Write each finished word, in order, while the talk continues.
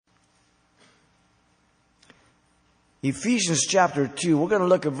Ephesians chapter 2, we're going to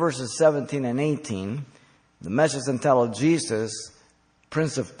look at verses 17 and 18. The message entitled, Jesus,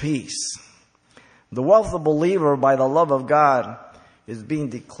 Prince of Peace. The wealth of the believer by the love of God is being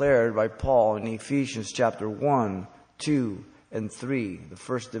declared by Paul in Ephesians chapter 1, 2, and 3, the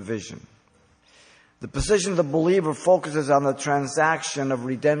first division. The position of the believer focuses on the transaction of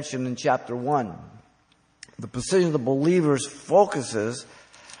redemption in chapter 1. The position of the believers focuses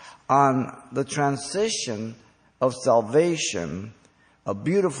on the transition of salvation, a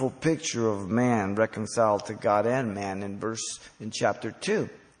beautiful picture of man reconciled to God and man in chapter 2.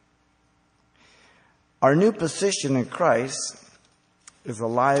 Our new position in Christ is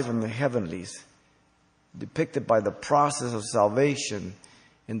alive in the heavenlies, depicted by the process of salvation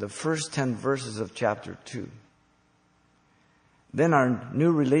in the first 10 verses of chapter 2. Then our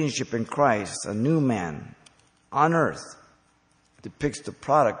new relationship in Christ, a new man on earth, depicts the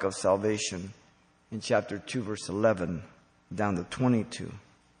product of salvation in chapter 2, verse 11 down to 22.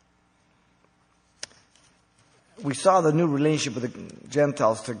 We saw the new relationship of the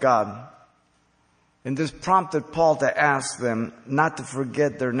Gentiles to God, and this prompted Paul to ask them not to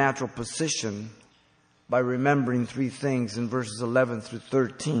forget their natural position by remembering three things in verses 11 through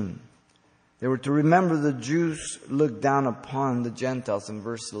 13. They were to remember the Jews looked down upon the Gentiles in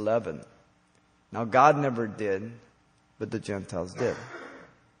verse 11. Now God never did, but the Gentiles did.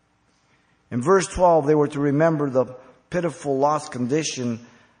 In verse 12, they were to remember the pitiful lost condition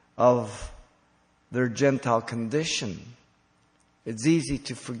of their Gentile condition. It's easy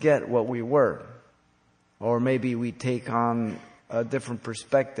to forget what we were. Or maybe we take on a different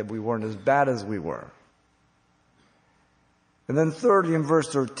perspective. We weren't as bad as we were. And then thirdly, in verse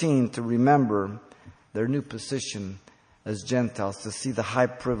 13, to remember their new position as Gentiles, to see the high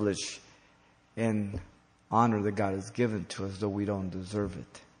privilege and honor that God has given to us, though we don't deserve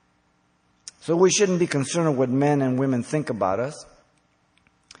it. So we shouldn't be concerned with what men and women think about us.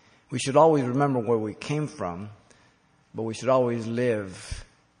 We should always remember where we came from, but we should always live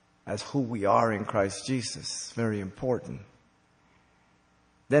as who we are in Christ Jesus. Very important.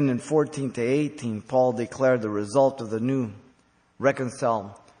 Then in 14 to 18, Paul declared the result of the new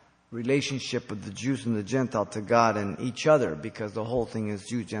reconciled relationship of the Jews and the Gentile to God and each other, because the whole thing is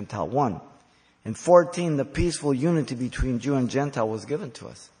Jew-Gentile one. In 14, the peaceful unity between Jew and Gentile was given to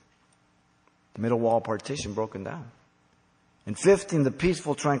us. The middle wall partition broken down. In 15, the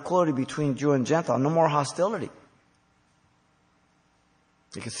peaceful tranquility between Jew and Gentile. No more hostility.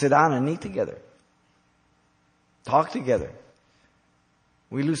 They could sit down and eat together. Talk together.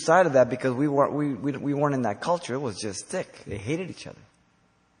 We lose sight of that because we weren't in that culture. It was just thick. They hated each other.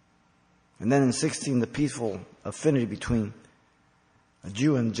 And then in 16, the peaceful affinity between a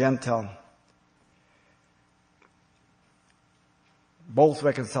Jew and Gentile. Both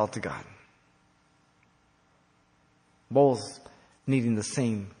reconciled to God. Both needing the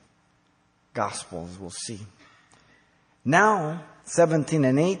same gospel, as we'll see. Now, 17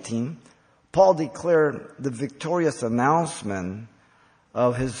 and 18, Paul declared the victorious announcement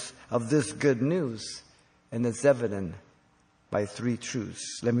of this good news, and it's evident by three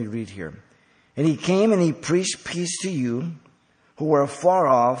truths. Let me read here. And he came and he preached peace to you who were afar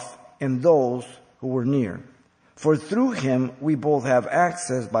off and those who were near. For through him we both have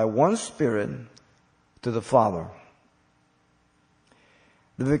access by one Spirit to the Father.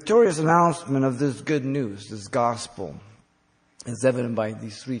 The victorious announcement of this good news, this gospel, is evident by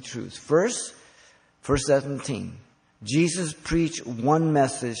these three truths. First, verse 17, Jesus preached one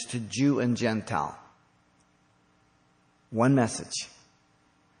message to Jew and Gentile. One message.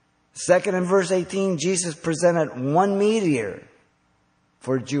 Second, in verse 18, Jesus presented one mediator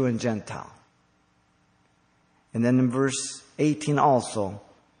for Jew and Gentile. And then in verse 18 also,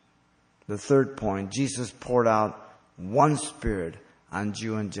 the third point, Jesus poured out one Spirit on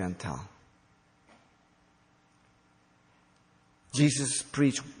Jew and Gentile. Jesus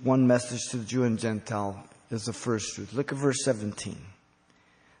preached one message to the Jew and Gentile is the first truth. Look at verse 17.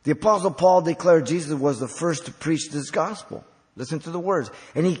 The Apostle Paul declared Jesus was the first to preach this gospel. Listen to the words.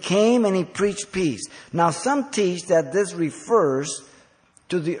 And he came and he preached peace. Now some teach that this refers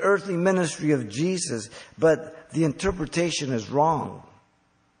to the earthly ministry of Jesus, but the interpretation is wrong.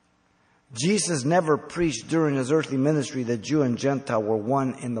 Jesus never preached during his earthly ministry that Jew and Gentile were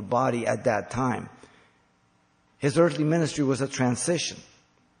one in the body at that time. His earthly ministry was a transition.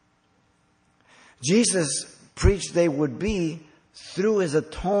 Jesus preached they would be through his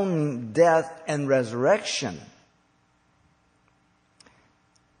atoning death and resurrection.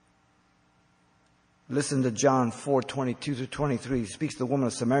 Listen to John 4:22-23. He speaks to the woman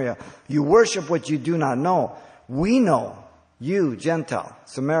of Samaria. You worship what you do not know. We know, you, Gentile,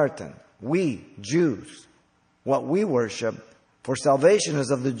 Samaritan, we, Jews, what we worship, for salvation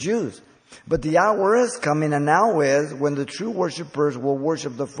is of the Jews. But the hour is coming, and now is, when the true worshipers will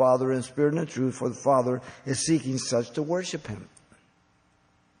worship the Father in spirit and in truth, for the Father is seeking such to worship Him.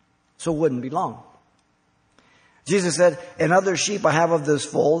 So it wouldn't be long. Jesus said, "And other sheep I have of this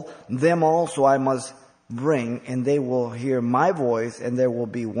fold, them also I must bring, and they will hear my voice, and there will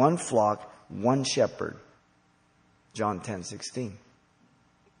be one flock, one shepherd." John 10:16.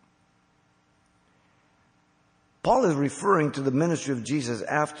 Paul is referring to the ministry of Jesus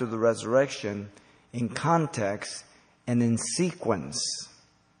after the resurrection in context and in sequence.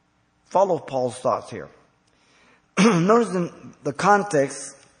 Follow Paul's thoughts here. Notice in the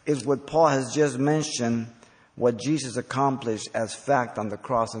context is what Paul has just mentioned, what Jesus accomplished as fact on the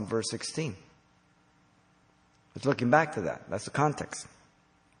cross in verse 16. It's looking back to that. That's the context.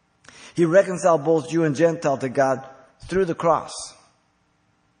 He reconciled both Jew and Gentile to God through the cross.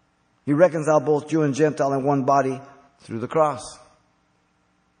 He reconciled both Jew and Gentile in one body through the cross.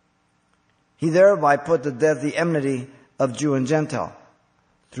 He thereby put to death the enmity of Jew and Gentile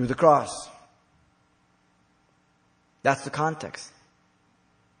through the cross. That's the context.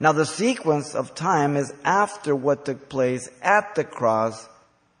 Now the sequence of time is after what took place at the cross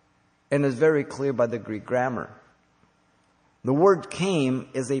and is very clear by the Greek grammar. The word came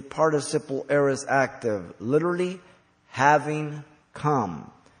is a participle aorist active, literally having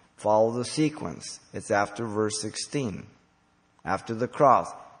come. Follow the sequence. It's after verse 16. After the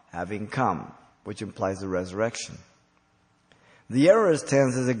cross, having come, which implies the resurrection. The aorist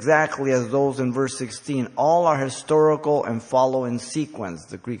tense is exactly as those in verse 16. All are historical and follow in sequence,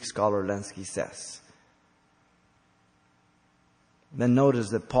 the Greek scholar Lenski says. Then notice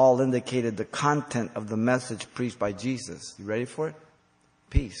that Paul indicated the content of the message preached by Jesus. You ready for it?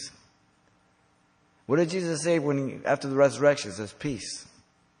 Peace. What did Jesus say after the resurrection? He says peace.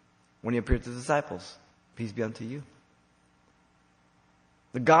 When He appeared to the disciples, peace be unto you.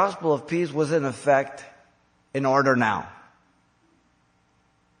 The gospel of peace was in effect in order now.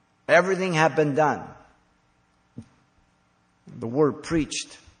 Everything had been done. The word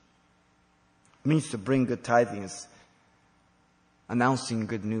preached means to bring good tidings, announcing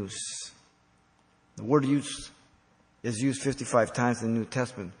good news. The word is used 55 times in the New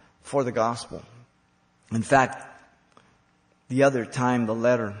Testament for the gospel. In fact, the other time the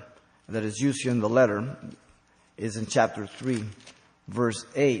letter that is used here in the letter is in chapter 3, verse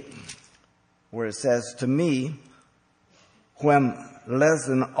 8, where it says, "To me, who am less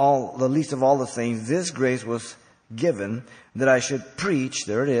than the least of all the saints, this grace was given that I should preach,"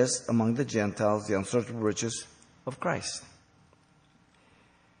 there it is, "among the Gentiles the unsearchable riches of Christ."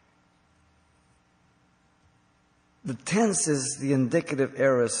 The tense is the indicative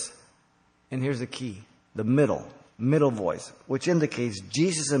aorist, and here's the key, the middle voice, which indicates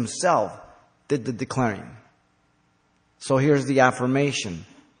Jesus Himself did the declaring. So here's the affirmation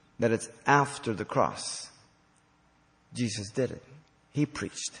that it's after the cross. Jesus did it. He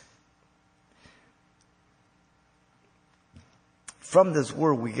preached. From this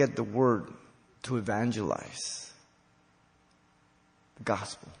word, we get the word to evangelize. The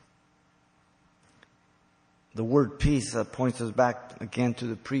gospel. The word peace points us back again to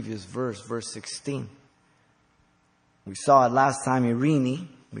the previous verse 16. We saw it last time, Irene.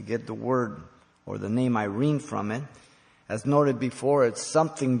 We get the word or the name Irene from it. As noted before, it's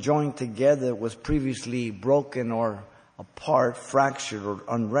something joined together that was previously broken or apart, fractured or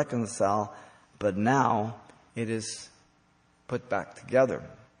unreconciled, but now it is put back together.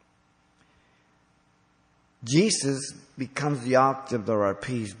 Jesus becomes the octave of our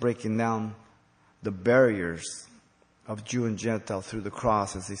peace, breaking down the barriers of Jew and Gentile through the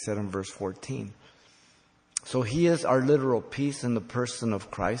cross, as He said in verse 14. So He is our literal peace in the person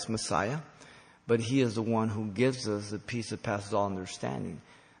of Christ, Messiah, but He is the one who gives us the peace that passes all understanding.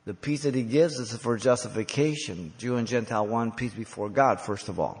 The peace that He gives us is for justification. Jew and Gentile want peace before God, first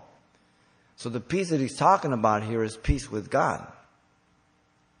of all. So the peace that He's talking about here is peace with God.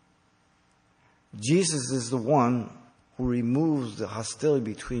 Jesus is the one who removes the hostility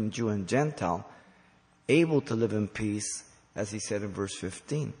between Jew and Gentile, able to live in peace, as He said in verse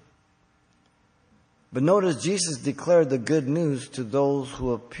 15. But notice Jesus declared the good news to those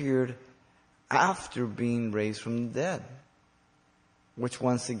who appeared after being raised from the dead, which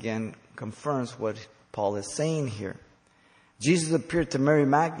once again confirms what Paul is saying here. Jesus appeared to Mary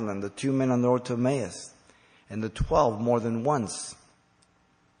Magdalene, the 2 men on the road to Emmaus, and the 12 more than once,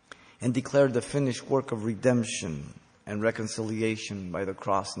 and declared the finished work of redemption and reconciliation by the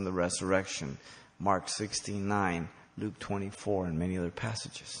cross and the resurrection. Mark 16:9, Luke 24, and many other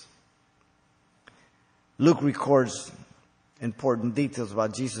passages. Luke records important details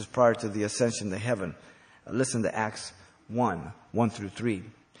about Jesus prior to the ascension to heaven. Listen to Acts 1 through 3.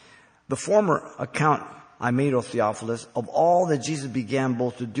 The former account I made, O Theophilus, of all that Jesus began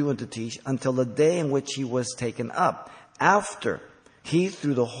both to do and to teach until the day in which he was taken up, after he,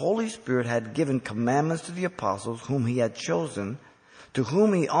 through the Holy Spirit, had given commandments to the apostles whom he had chosen, to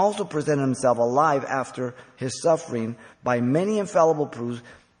whom he also presented himself alive after his suffering by many infallible proofs,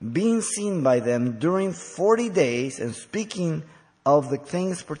 being seen by them during 40 days and speaking of the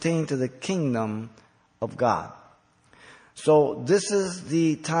things pertaining to the kingdom of God. So this is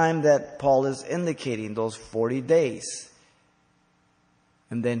the time that Paul is indicating, those 40 days.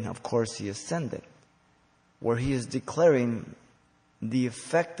 And then, of course, he ascended, where he is declaring the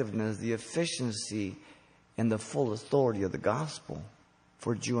effectiveness, the efficiency, and the full authority of the gospel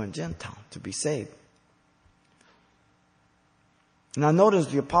for Jew and Gentile to be saved. Now notice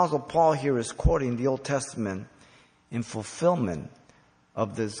the Apostle Paul here is quoting the Old Testament in fulfillment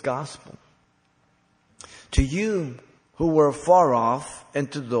of this gospel. To you who were far off,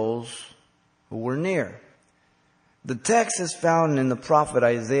 and to those who were near. The text is found in the prophet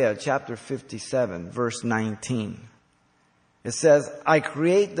Isaiah chapter 57, verse 19. It says, I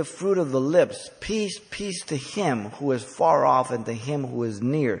create the fruit of the lips. Peace, peace to him who is far off and to him who is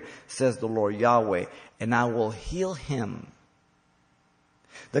near, says the Lord Yahweh, and I will heal him.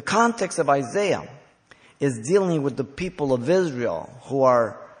 The context of Isaiah is dealing with the people of Israel who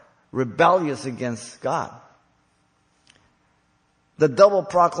are rebellious against God. The double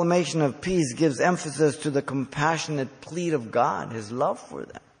proclamation of peace gives emphasis to the compassionate plea of God, his love for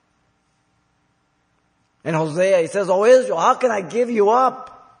them. In Hosea, he says, O Israel, how can I give you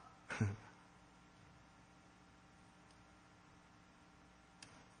up?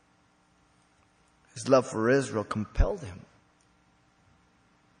 His love for Israel compelled him.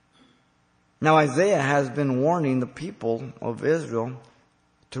 Now Isaiah has been warning the people of Israel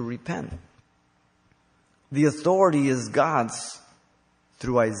to repent. The authority is God's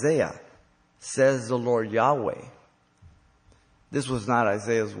through Isaiah, says the Lord Yahweh. This was not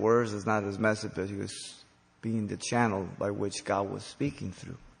Isaiah's words, it's not his message, but he was being the channel by which God was speaking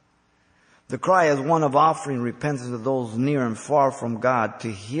through. The cry is one of offering repentance to those near and far from God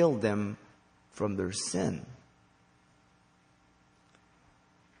to heal them from their sin.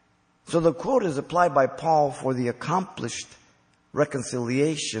 So the quote is applied by Paul for the accomplished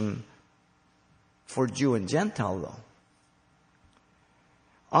reconciliation for Jew and Gentile, though.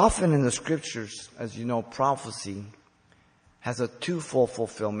 Often in the scriptures, as you know, prophecy has a twofold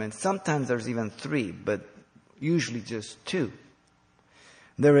fulfillment. Sometimes there's even three, but usually just two.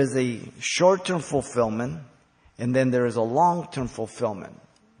 There is a short-term fulfillment, and then there is a long-term fulfillment.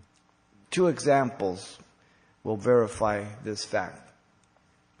 Two examples will verify this fact.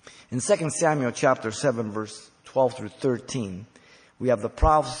 In 2 Samuel chapter 7, verse 12 through 13, we have the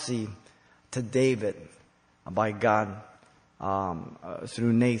prophecy to David by God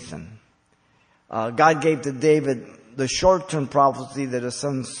through Nathan. God gave to David the short-term prophecy that his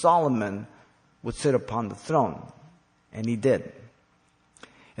son Solomon would sit upon the throne. And he did.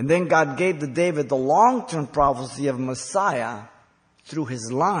 And then God gave to David the long-term prophecy of Messiah through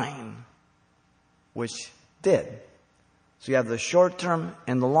his line, which did. So you have the short-term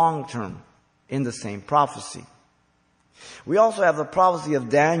and the long-term in the same prophecy. We also have the prophecy of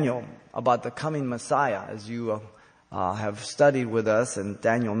Daniel about the coming Messiah, as you have studied with us in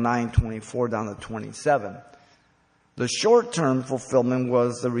Daniel 9:24 down to 27. The short-term fulfillment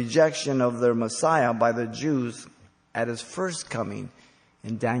was the rejection of their Messiah by the Jews at his first coming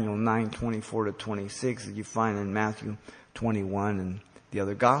in Daniel 9:24 to 26 that you find in Matthew 21 and the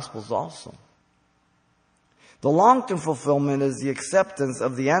other Gospels also. The long-term fulfillment is the acceptance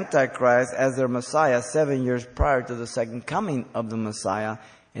of the Antichrist as their Messiah 7 years prior to the second coming of the Messiah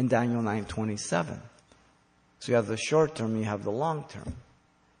in Daniel 9:27. So you have the short term, you have the long term.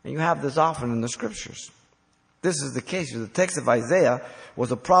 And you have this often in the scriptures. This is the case. The text of Isaiah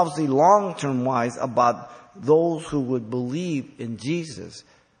was a prophecy long-term wise about those who would believe in Jesus,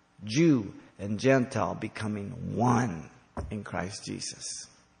 Jew and Gentile, becoming one in Christ Jesus.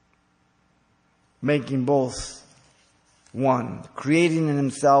 Making both one, creating in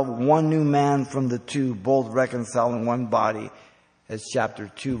himself one new man from the two, both reconciled in one body, as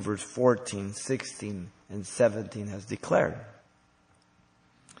chapter 2, verse 14, 16, and 17 has declared.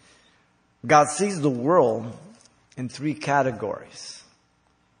 God sees the world in three categories.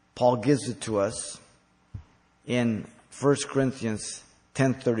 Paul gives it to us in 1 Corinthians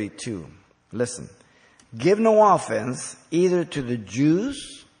 10:32. Listen. Give no offense either to the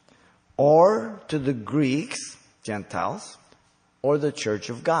Jews or to the Greeks, Gentiles, or the church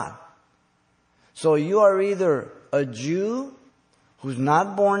of God. So you are either a Jew who's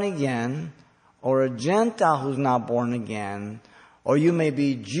not born again, or a Gentile who's not born again, or you may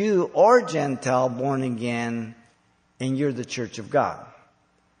be Jew or Gentile born again, and you're the church of God.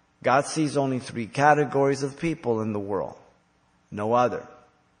 God sees only 3 categories of people in the world. No other.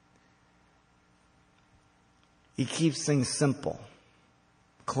 He keeps things simple,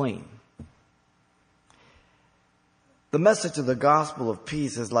 clean. The message of the gospel of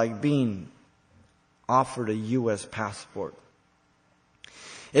peace is like being offered a U.S. passport.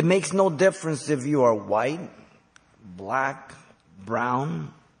 It makes no difference if you are white, black,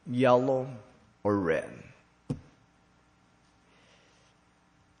 brown, yellow, or red.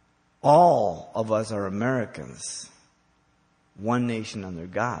 All of us are Americans, one nation under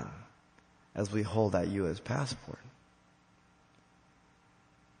God, as we hold that U.S. passport.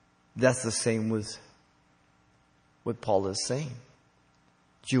 That's the same with what Paul is saying.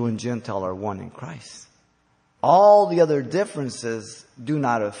 Jew and Gentile are one in Christ. All the other differences do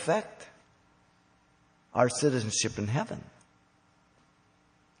not affect our citizenship in heaven.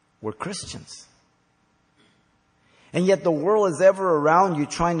 We're Christians. And yet the world is ever around you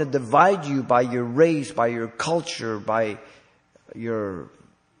trying to divide you by your race, by your culture, by your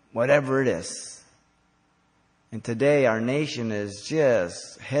whatever it is. And today our nation is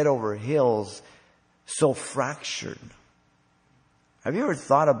just head over heels so fractured. Have you ever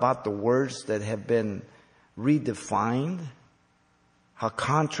thought about the words that have been redefined? How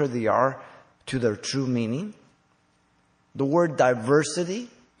contrary they are to their true meaning? The word diversity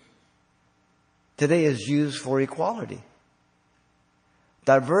today is used for equality.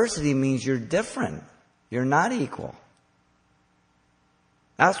 Diversity means you're different. You're not equal.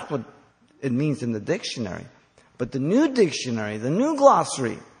 That's what it means in the dictionary. But the new dictionary, the new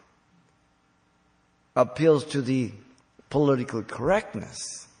glossary, appeals to the political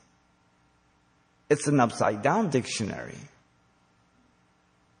correctness. It's an upside down dictionary.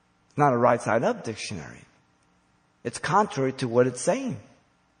 It's not a right side up dictionary. It's contrary to what it's saying.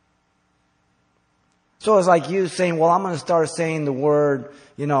 So it's like you saying, well, I'm going to start saying the word,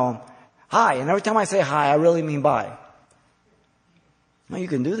 hi. And every time I say hi, I really mean bye. Well, you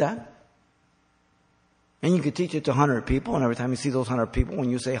can do that. And you can teach it to 100 people. And every time you see those 100 people, when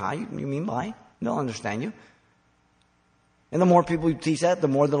you say hi, you mean bye. They'll understand you. And the more people you teach that, the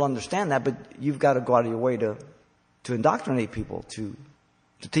more they'll understand that. But you've got to go out of your way to indoctrinate people, to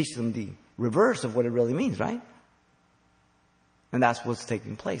teach them the reverse of what it really means, right? And that's what's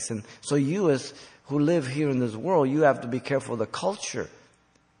taking place. And so you, as who live here in this world, you have to be careful of the culture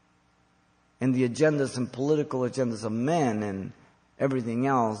and the agendas and political agendas of men and everything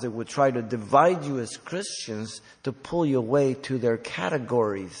else that would try to divide you as Christians to pull you away to their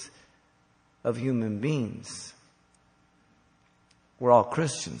categories of human beings. We're all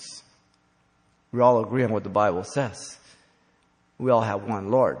Christians. We all agree on what the Bible says. We all have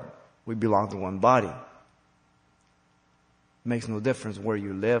one Lord. We belong to one body. It makes no difference where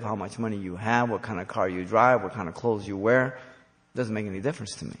you live, how much money you have, what kind of car you drive, what kind of clothes you wear. It doesn't make any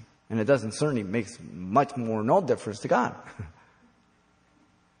difference to me. And it doesn't certainly makes much more no difference to God.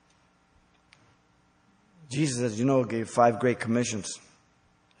 Jesus, as you know, gave 5 great commissions.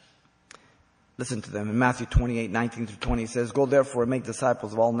 Listen to them. In Matthew 28:19-20, it says, "Go therefore and make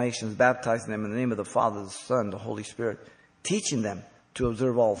disciples of all nations, baptizing them in the name of the Father, the Son, the Holy Spirit, teaching them to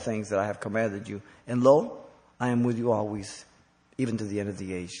observe all things that I have commanded you. And lo, I am with you always, even to the end of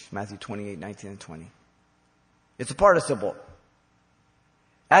the age." Matthew 28:19-20. It's a participle.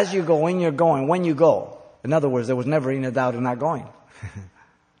 As you go, when you're going, when you go. In other words, there was never any doubt of not going.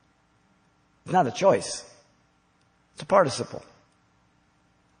 It's not a choice. It's a participle.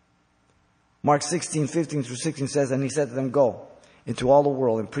 Mark 16:15-16 says, "And he said to them, Go into all the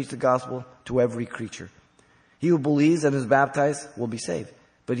world and preach the gospel to every creature. He who believes and is baptized will be saved,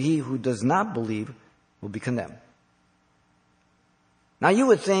 but he who does not believe will be condemned." Now you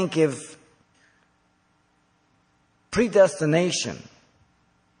would think if predestination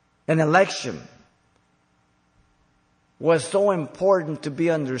and election was so important to be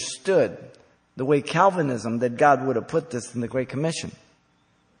understood the way Calvinism, that God would have put this in the Great Commission.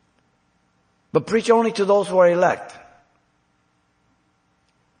 But preach only to those who are elect.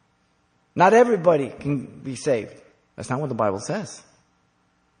 Not everybody can be saved. That's not what the Bible says.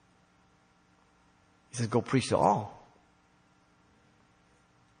 He says, go preach to all.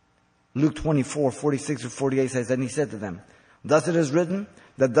 Luke 24:46-48 says, "And he said to them, Thus it is written,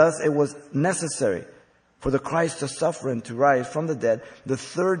 that thus it was necessary for the Christ to suffer and to rise from the dead the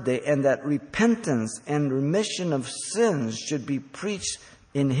third day, and that repentance and remission of sins should be preached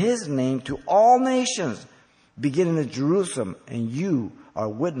in his name to all nations, beginning at Jerusalem, and you are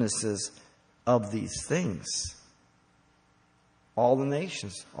witnesses of these things." All the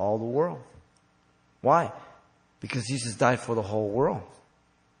nations, all the world. Why? Because Jesus died for the whole world.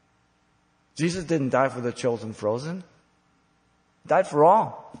 Jesus didn't die for the chosen frozen. He died for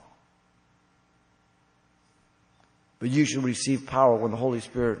all. But you should receive power when the Holy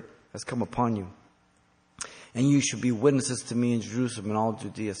Spirit has come upon you. And you should be witnesses to me in Jerusalem and all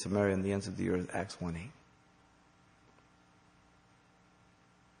Judea, Samaria, and the ends of the earth. Acts 1:8.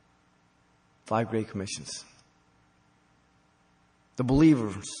 5 great commissions. The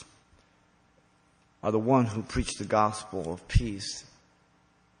believers are the one who preach the gospel of peace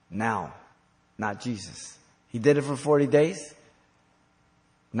now, not Jesus. He did it for 40 days.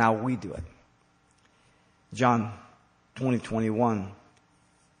 Now we do it. John 20:21.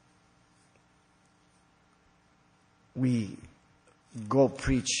 We go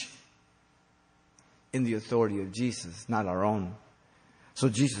preach in the authority of Jesus, not our own. So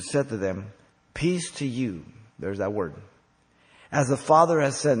Jesus said to them, peace to you. There's that word. As the Father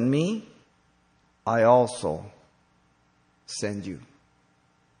has sent me, I also send you.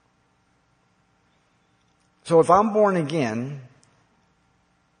 So if I'm born again,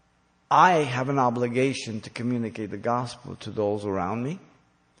 I have an obligation to communicate the gospel to those around me.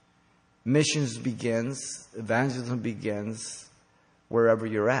 Missions begins, evangelism begins wherever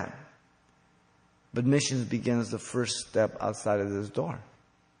you're at. But missions begins the first step outside of this door.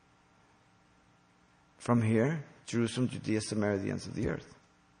 From here, Jerusalem, Judea, Samaria, the ends of the earth.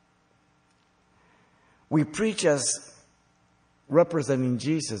 We preach as representing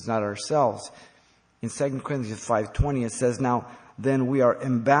Jesus, not ourselves. In 2 Corinthians 5:20 it says, now then we are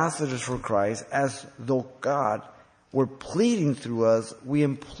ambassadors for Christ, as though God were pleading through us. We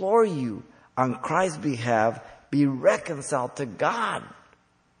implore you on Christ's behalf, be reconciled to God.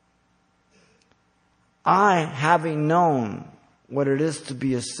 I, having known what it is to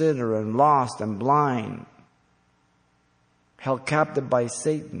be a sinner and lost and blind, held captive by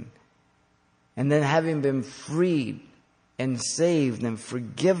Satan, and then having been freed and saved and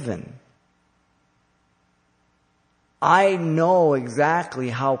forgiven, I know exactly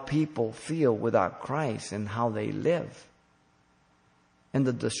how people feel without Christ and how they live and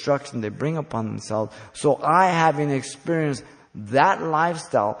the destruction they bring upon themselves. So I, having experienced that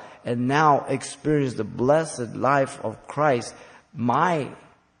lifestyle and now experience the blessed life of Christ, my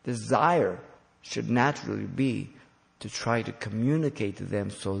desire should naturally be to try to communicate to them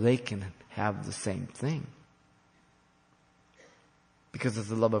so they can have the same thing. Because it's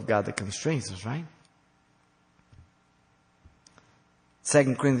the love of God that constrains us, right?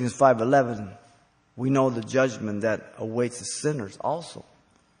 2 Corinthians 5:11, we know the judgment that awaits the sinners also.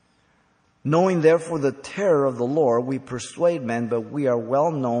 Knowing therefore the terror of the Lord, we persuade men, but we are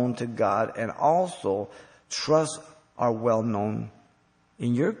well known to God, and also trust are well known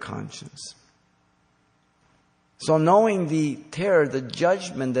in your conscience. So knowing the terror, the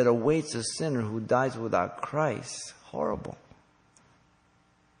judgment that awaits a sinner who dies without Christ, horrible.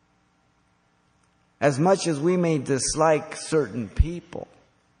 As much as we may dislike certain people,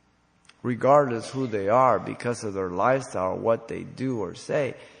 regardless who they are, because of their lifestyle, or what they do or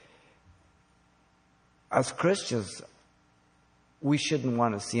say, as Christians, we shouldn't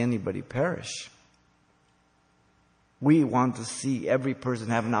want to see anybody perish. We want to see every person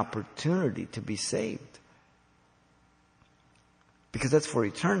have an opportunity to be saved. Because that's for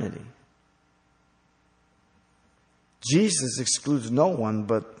eternity. Jesus excludes no one,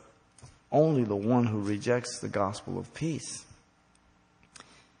 but only the one who rejects the gospel of peace.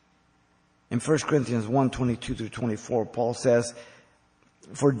 In 1 Corinthians 1:22-24, Paul says,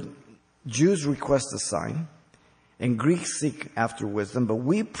 for Jews request a sign, and Greeks seek after wisdom, but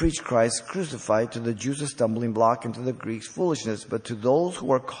we preach Christ crucified, to the Jews a stumbling block, and to the Greeks foolishness, but to those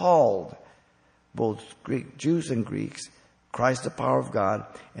who are called, both Jews and Greeks, Christ the power of God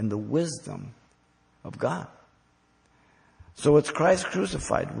and the wisdom of God. So it's Christ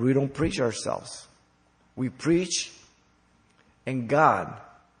crucified. We don't preach ourselves. We preach, and God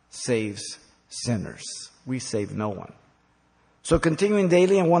saves sinners. We save no one. So continuing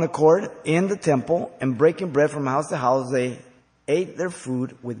daily in one accord in the temple and breaking bread from house to house, they ate their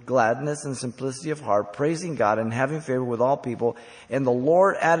food with gladness and simplicity of heart, praising God and having favor with all people. And the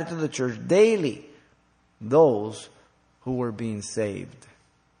Lord added to the church daily those who were being saved.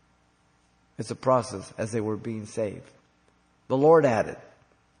 It's a process as they were being saved. The Lord added.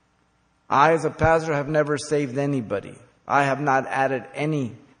 I, as a pastor, have never saved anybody. I have not added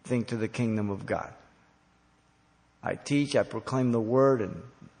anything to the kingdom of God. I teach, I proclaim the word, and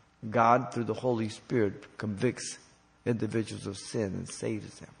God, through the Holy Spirit, convicts individuals of sin and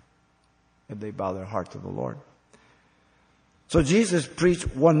saves them if they bow their heart to the Lord. So Jesus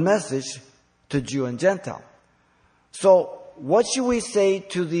preached one message to Jew and Gentile. So what should we say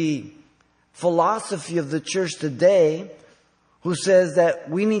to the philosophy of the church today who says that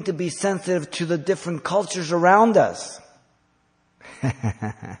we need to be sensitive to the different cultures around us.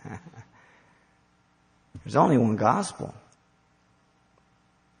 There's only one gospel.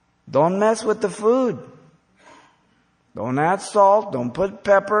 Don't mess with the food. Don't add salt. Don't put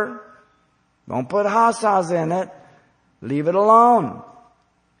pepper. Don't put hot sauce in it. Leave it alone.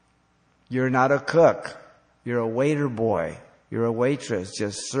 You're not a cook. You're a waiter boy. You're a waitress.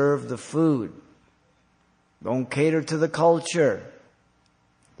 Just serve the food. Don't cater to the culture.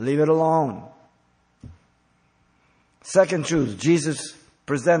 Leave it alone. Second truth, Jesus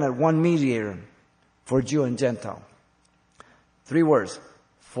presented one mediator for Jew and Gentile. 3 words.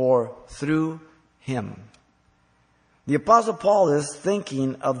 For through him. The Apostle Paul is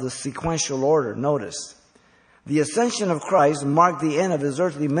thinking of the sequential order. Notice, the ascension of Christ marked the end of his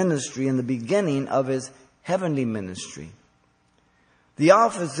earthly ministry and the beginning of his heavenly ministry. The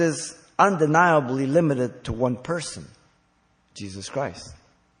office is undeniably limited to one person, Jesus Christ.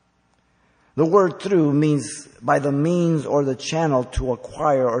 The word through means by the means or the channel to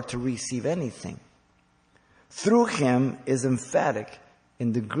acquire or to receive anything. Through him is emphatic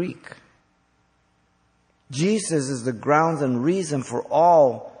in the Greek. Jesus is the grounds and reason for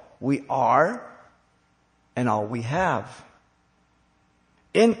all we are and all we have.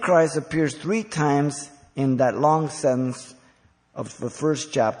 In Christ appears 3 times in that long sentence of the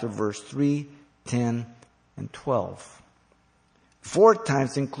first chapter, verse 3, 10, and 12. 4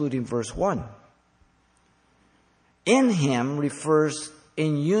 times including verse 1. In him refers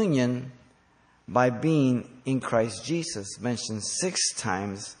in union by being in Christ Jesus, mentioned 6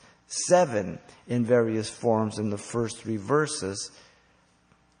 times, 7 in various forms in the first 3 verses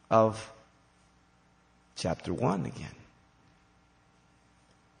of chapter 1 again.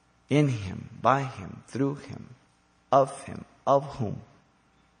 In him, by him, through him, of whom.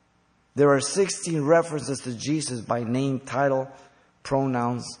 There are 16 references to Jesus by name, title,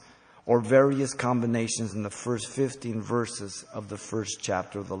 pronouns, or various combinations in the first 15 verses of the first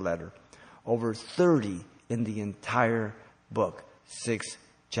chapter of the letter. Over 30 in the entire book. 6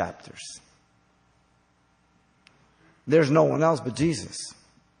 chapters. There's no one else but Jesus.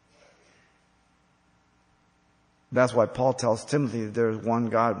 That's why Paul tells Timothy that there is one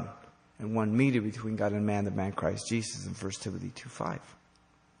God and one mediator between God and man, the man Christ Jesus, in 1 Timothy 2:5.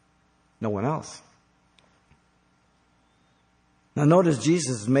 No one else. Now notice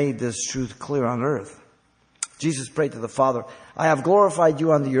Jesus made this truth clear on earth. Jesus prayed to the Father, I have glorified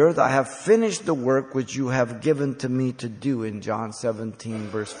you on the earth. I have finished the work which you have given to me to do, in John 17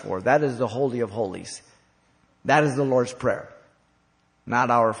 verse 4. That is the Holy of Holies. That is the Lord's Prayer.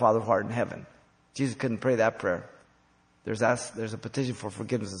 Not our Father who art in heaven. Jesus couldn't pray that prayer. There's a petition for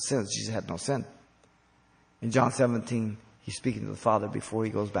forgiveness of sins. Jesus had no sin. In John 17, he's speaking to the Father before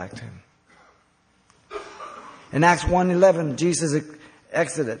he goes back to him. In Acts 1:11, Jesus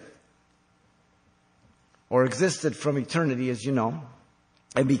exited or existed from eternity, as you know,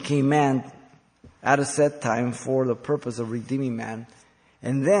 and became man at a set time for the purpose of redeeming man.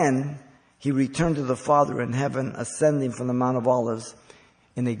 And then he returned to the Father in heaven, ascending from the Mount of Olives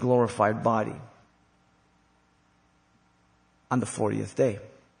in a glorified body on the 40th day.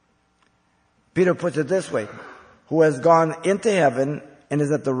 Peter puts it this way, who has gone into heaven and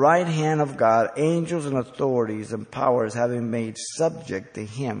is at the right hand of God, angels and authorities and powers having made subject to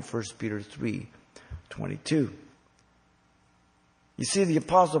him. 1 Peter 3:22. You see, the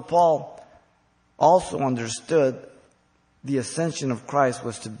Apostle Paul also understood the ascension of Christ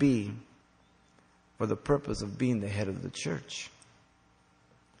was to be for the purpose of being the head of the church.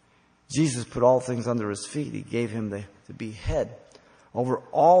 Jesus put all things under his feet. He gave him to be head over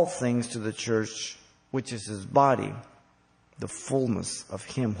all things to the church, which is his body, the fullness of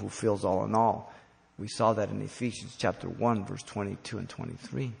him who fills all in all. We saw that in Ephesians chapter 1, verse 22 and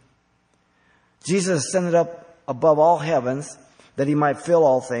 23. Jesus ascended up above all heavens that he might fill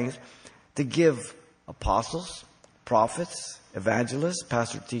all things, to give apostles, prophets, evangelists,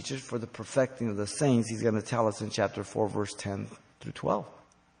 pastor teachers for the perfecting of the saints. He's going to tell us in chapter 4, verse 10 through 12.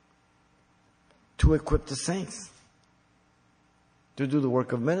 To equip the saints to do the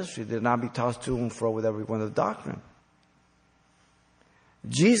work of ministry, to not be tossed to and fro with every wind of doctrine.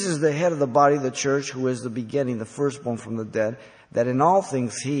 Jesus is the head of the body of the church, who is the beginning, the firstborn from the dead, that in all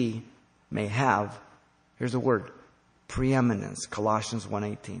things he may have, here's the word, preeminence. Colossians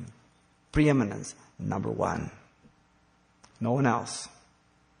 1:18. Preeminence, number 1. No one else.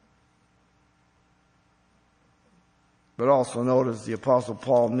 But also notice the Apostle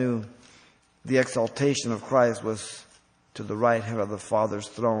Paul knew the exaltation of Christ was to the right hand of the Father's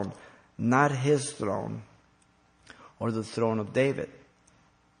throne, not his throne or the throne of David.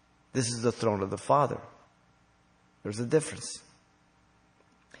 This is the throne of the Father. There's a difference.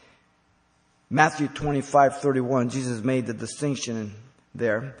 Matthew 25:31, Jesus made the distinction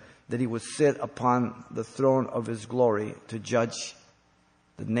there that he would sit upon the throne of his glory to judge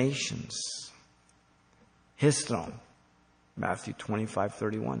the nations. His throne. Matthew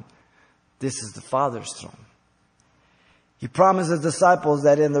 25:31. This is the Father's throne. He promised his disciples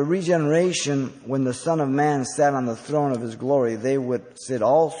that in the regeneration, when the Son of Man sat on the throne of his glory, they would sit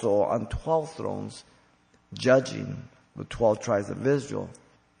also on 12 thrones, judging the 12 tribes of Israel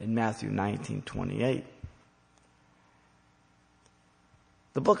in Matthew 19:28.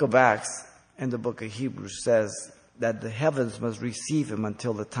 The book of Acts and the book of Hebrews says that the heavens must receive him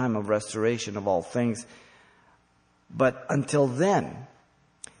until the time of restoration of all things. But until then,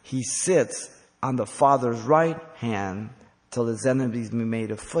 he sits on the Father's right hand till his enemies be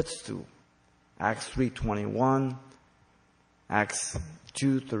made a footstool. Acts 3:21, Acts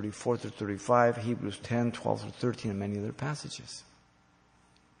 2:34-35, Hebrews 10:12-13, and many other passages.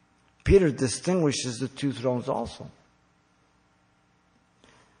 Peter distinguishes the two thrones also.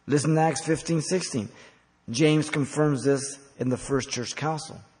 Listen to Acts 15:16. James confirms this in the first church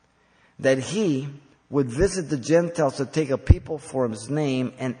council, that he would visit the Gentiles to take a people for his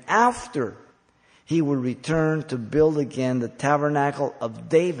name, and after he would return to build again the tabernacle of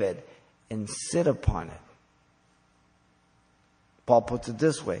David and sit upon it. Paul puts it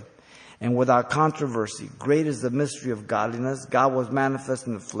this way, and without controversy, great is the mystery of godliness. God was manifest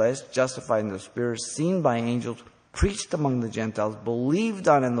in the flesh, justified in the spirit, seen by angels, preached among the Gentiles, believed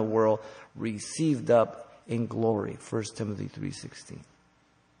on in the world, received up in glory. 1 Timothy 3:16.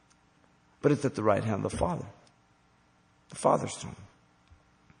 But it's at the right hand of the Father. The Father's throne.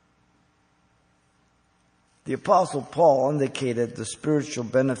 The Apostle Paul indicated the spiritual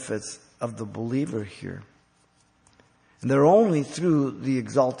benefits of the believer here. And they're only through the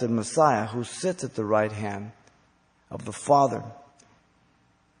exalted Messiah who sits at the right hand of the Father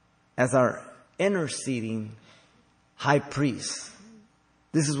as our interceding high priest.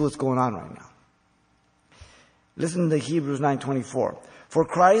 This is what's going on right now. Listen to Hebrews 9:24. For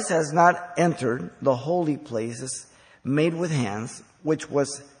Christ has not entered the holy places made with hands, which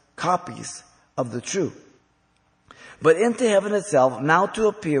was copies of the true, but into heaven itself, now to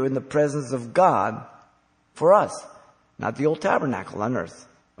appear in the presence of God for us. Not the old tabernacle on earth,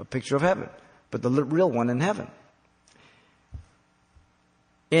 a picture of heaven, but the real one in heaven.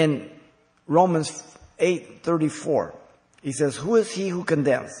 In Romans 8:34, he says, who is he who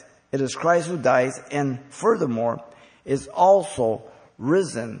condemns? It is Christ who dies, and furthermore is also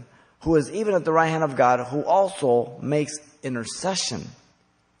risen, who is even at the right hand of God, who also makes intercession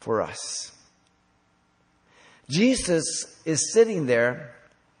for us. Jesus is sitting there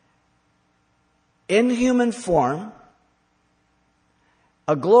in human form,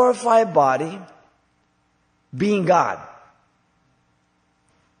 a glorified body, being God,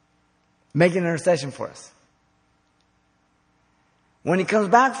 making intercession for us. When he comes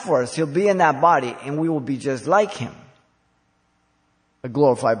back for us, he'll be in that body, and we will be just like him, a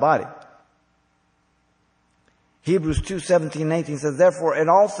glorified body. Hebrews 2:17-18 says, therefore, in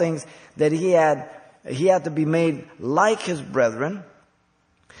all things that he had to be made like his brethren,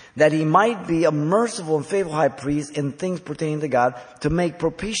 that he might be a merciful and faithful high priest in things pertaining to God, to make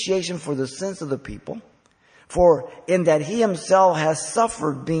propitiation for the sins of the people. For in that he himself has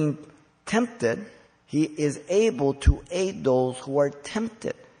suffered being tempted, he is able to aid those who are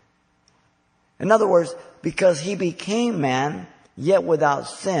tempted. In other words, because he became man, yet without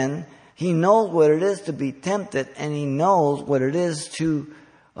sin, he knows what it is to be tempted, and he knows what it is to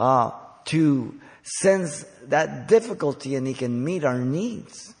sense that difficulty, and he can meet our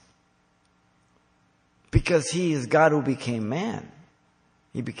needs. Because he is God who became man.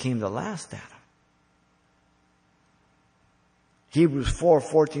 He became the last Adam. Hebrews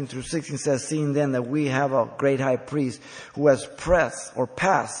 4:14-16 says, seeing then that we have a great high priest who has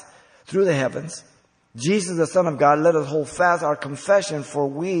passed through the heavens, Jesus the Son of God, let us hold fast our confession, for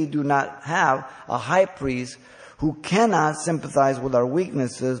we do not have a high priest who cannot sympathize with our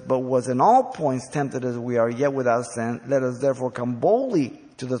weaknesses, but was in all points tempted as we are, yet without sin. Let us therefore come boldly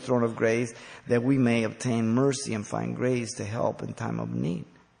to the throne of grace, that we may obtain mercy and find grace to help in time of need.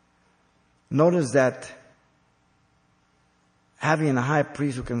 Notice that having a high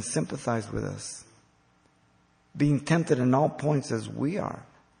priest who can sympathize with us, being tempted in all points as we are.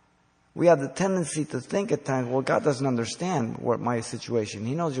 We have the tendency to think at times, well, God doesn't understand what my situation.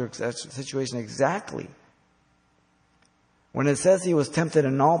 He knows your situation exactly. When it says he was tempted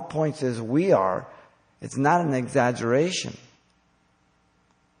in all points as we are, it's not an exaggeration.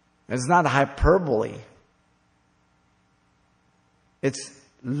 It's not hyperbole. It's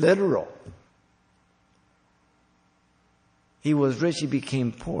literal. He was rich, he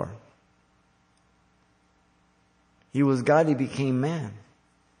became poor. He was God, he became man.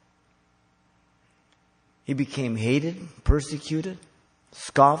 He became hated, persecuted,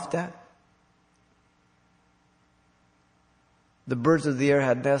 scoffed at. The birds of the air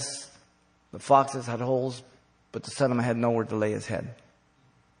had nests, the foxes had holes, but the Son of Man had nowhere to lay his head.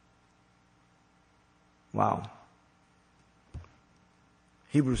 Wow.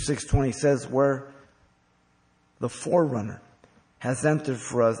 Hebrews 6:20 says, where the forerunner has entered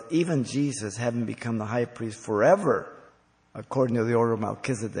for us, even Jesus, having become the high priest forever, according to the order of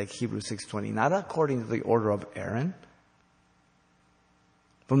Melchizedek, Hebrews 6:20. Not according to the order of Aaron,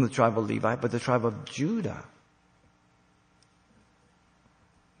 from the tribe of Levi, but the tribe of Judah.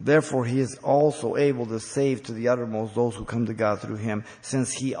 Therefore, he is also able to save to the uttermost those who come to God through him,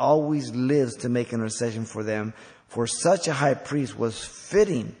 since he always lives to make intercession for them. For such a high priest was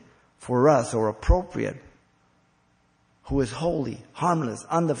fitting for us, or appropriate, who is holy, harmless,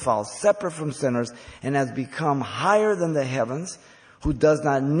 undefiled, separate from sinners, and has become higher than the heavens, who does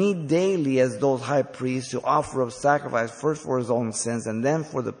not need daily, as those high priests, to offer up sacrifice first for his own sins and then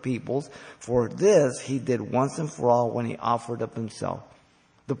for the people's. For this he did once and for all when he offered up himself.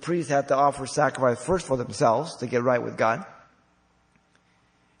 The priests had to offer sacrifice first for themselves to get right with God,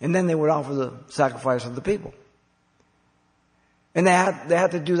 and then they would offer the sacrifice of the people. And they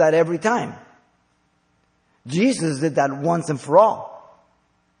had to do that every time. Jesus did that once and for all.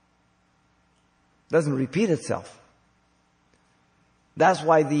 It doesn't repeat itself. That's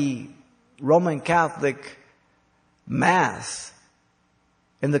why the Roman Catholic Mass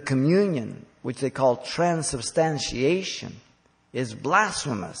and the communion, which they call transubstantiation, is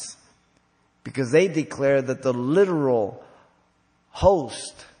blasphemous, because they declare that the literal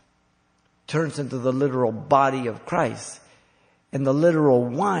host turns into the literal body of Christ, and the literal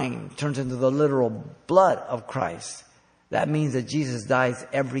wine turns into the literal blood of Christ. That means that Jesus dies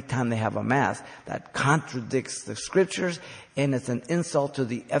every time they have a Mass. That contradicts the Scriptures, and it's an insult to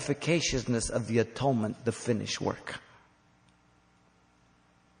the efficaciousness of the atonement, the finished work.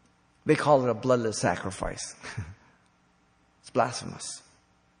 They call it a bloodless sacrifice. It's blasphemous.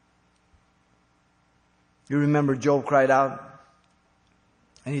 You remember Job cried out,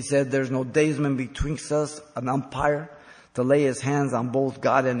 and he said, there's no daysman betwixt us, an umpire, to lay his hands on both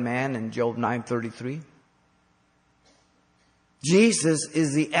God and man, in Job 9:33. Jesus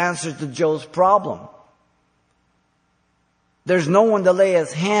is the answer to Job's problem. There's no one to lay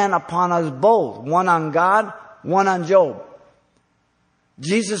his hand upon us both, one on God, one on Job.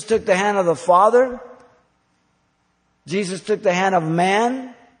 Jesus took the hand of the Father. Jesus took the hand of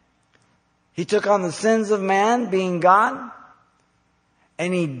man. He took on the sins of man, being God.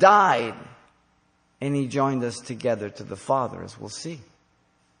 And he died. And he joined us together to the Father, as we'll see.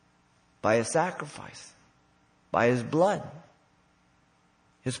 By his sacrifice. By his blood.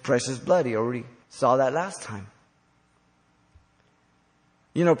 His precious blood. He already saw that last time.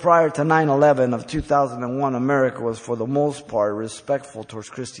 You know, prior to 9/11 of 2001, America was for the most part respectful towards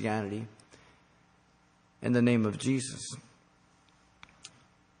Christianity in the name of Jesus.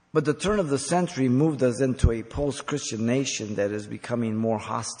 But the turn of the century moved us into a post-Christian nation that is becoming more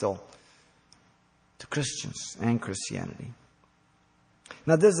hostile to Christians and Christianity.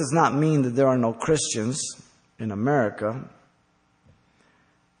 Now, this does not mean that there are no Christians in America,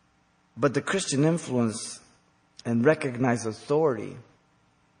 but the Christian influence and recognized authority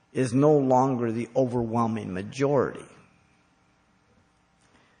is no longer the overwhelming majority.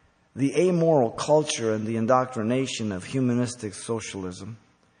 The amoral culture and the indoctrination of humanistic socialism,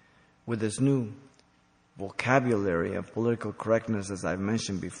 with its new vocabulary of political correctness, as I've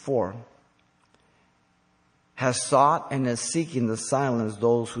mentioned before, has sought and is seeking to silence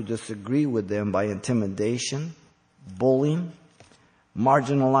those who disagree with them by intimidation, bullying,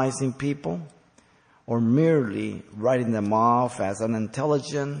 marginalizing people, or merely writing them off as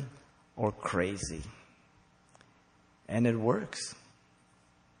unintelligent or crazy. And it works.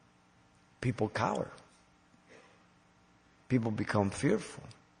 People cower. People become fearful.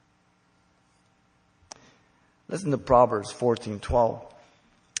 Listen to Proverbs 14:12.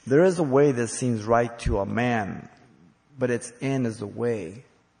 There is a way that seems right to a man, but its end is the way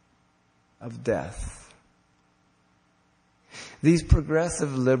of death. These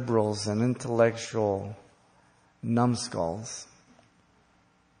progressive liberals and intellectual numbskulls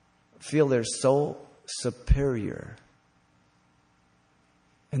feel they're so superior,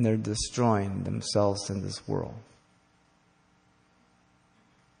 and they're destroying themselves in this world.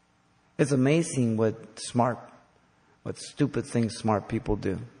 It's amazing what stupid things smart people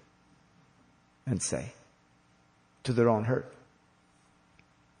do and say to their own hurt.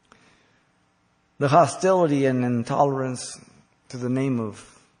 The hostility and intolerance to the name of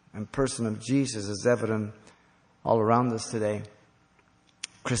and person of Jesus is evident all around us today.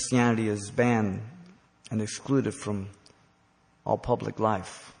 Christianity is banned and excluded from all public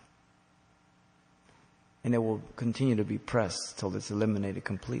life. And it will continue to be pressed till it's eliminated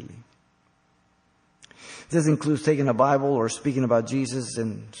completely. This includes taking a Bible or speaking about Jesus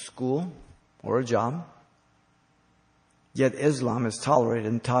in school or a job. Yet Islam is tolerated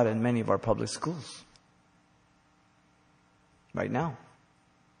and taught in many of our public schools. Right now.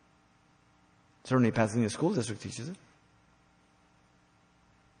 Certainly Pasadena School District teaches it.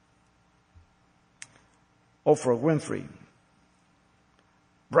 Oprah Winfrey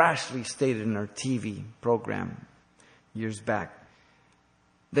brashly stated in her TV program years back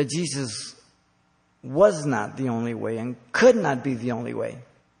that Jesus was not the only way and could not be the only way.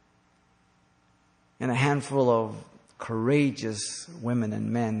 And a handful of courageous women and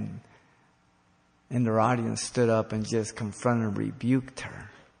men in their audience stood up and just confronted and rebuked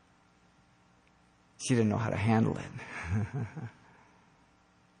her. She didn't know how to handle it.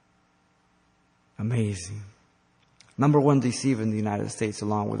 Amazing. Number one deceiver in the United States,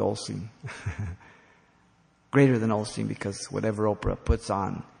 along with Osteen. Greater than Osteen, because whatever Oprah puts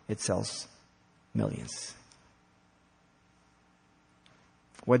on, it sells millions.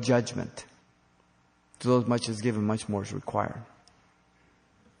 What judgment? To those much is given, much more is required.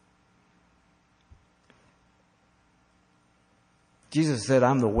 Jesus said,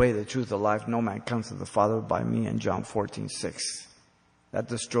 I'm the way, the truth, the life. No man comes to the Father by me, in John 14:6. That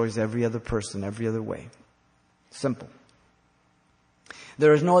destroys every other person, every other way. Simple.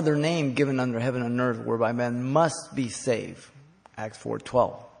 There is no other name given under heaven and earth whereby man must be saved. Acts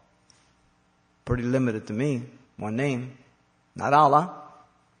 4:12. Pretty limited to me. One name. Not Allah.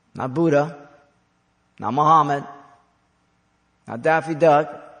 Not Buddha. Not Muhammad. Not Daffy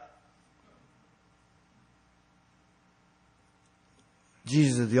Duck.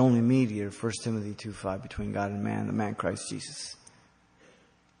 Jesus is the only mediator, 1 Timothy 2:5, between God and man, the man Christ Jesus.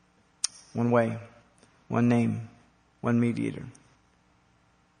 One way, one name, one mediator.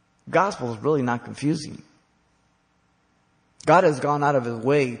 Gospel is really not confusing. God has gone out of his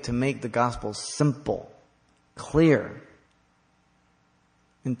way to make the gospel simple, clear,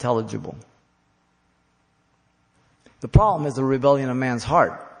 intelligible. The problem is the rebellion of man's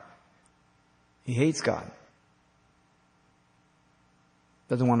heart. He hates God.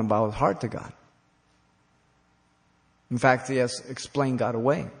 Doesn't want to bow his heart to God. In fact, he has explained God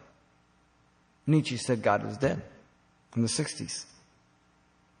away. Nietzsche said God is dead in the 60s.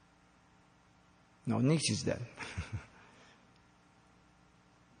 No, Nietzsche's dead.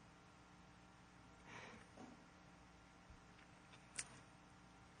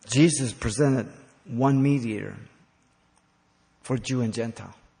 Jesus presented one mediator for Jew and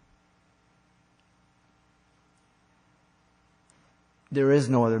Gentile. There is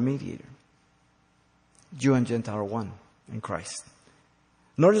no other mediator. Jew and Gentile are one in Christ.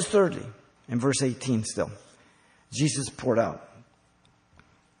 Notice thirdly, in verse 18 still, Jesus poured out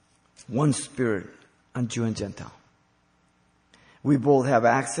one Spirit on Jew and Gentile. We both have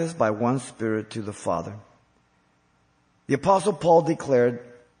access by one Spirit to the Father. The Apostle Paul declared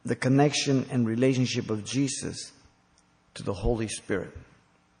the connection and relationship of Jesus to the Holy Spirit.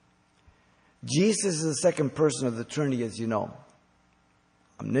 Jesus is the second person of the Trinity, as you know.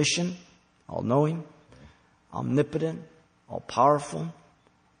 Omniscient, all-knowing, omnipotent, all-powerful,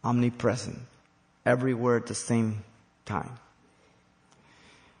 omnipresent. Everywhere at the same time.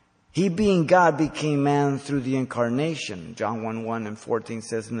 He, being God, became man through the incarnation. John 1:1 and 14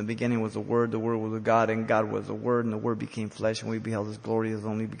 says, in the beginning was the Word was with God, and God was the Word, and the Word became flesh, and we beheld His glory as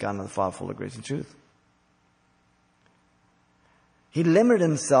only begotten of the Father, full of grace and truth. He limited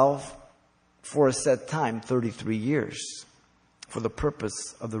Himself for a set time, 33 years, for the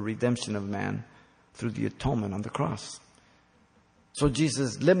purpose of the redemption of man through the atonement on the cross. So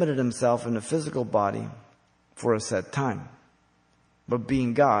Jesus limited Himself in the physical body for a set time. But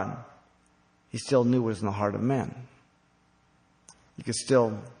being God, He still knew what was in the heart of man. He could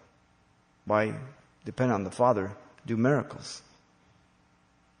still, by depending on the Father, do miracles.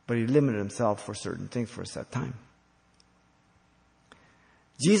 But He limited Himself for certain things for a set time.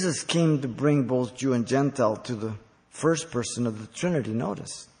 Jesus came to bring both Jew and Gentile to the first person of the Trinity,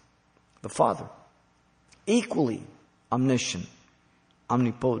 notice. The Father. Equally omniscient,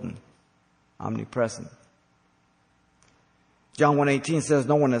 omnipotent, omnipresent. John 1:18 says,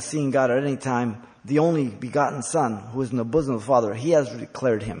 no one has seen God at any time. The only begotten Son, who is in the bosom of the Father, He has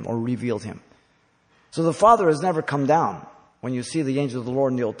declared Him or revealed Him. So the Father has never come down. When you see the angel of the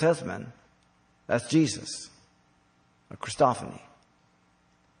Lord in the Old Testament, that's Jesus. A Christophany.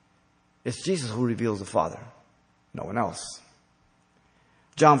 It's Jesus who reveals the Father, no one else.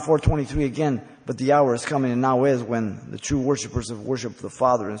 John 4:23 again, but the hour is coming and now is when the true worshipers have worshiped the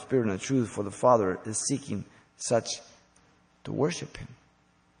Father in spirit and in truth, for the Father is seeking such to worship Him.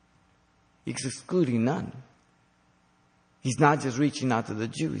 He's excluding none. He's not just reaching out to the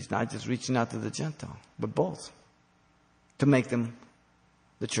Jew. He's not just reaching out to the Gentile, but both, to make them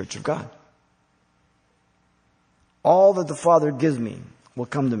the church of God. All that the Father gives me will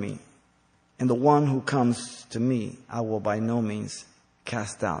come to me, and the one who comes to me I will by no means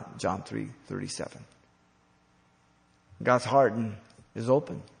cast out. John 3:37. God's heart is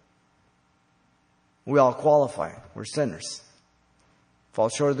open. We all qualify. We're sinners. Fall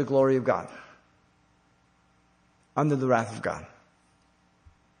short of the glory of God. Under the wrath of God.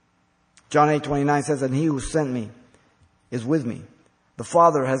 John 8:29 says, and He who sent me is with me. The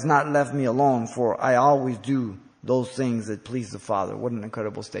Father has not left me alone, for I always do those things that please the Father. What an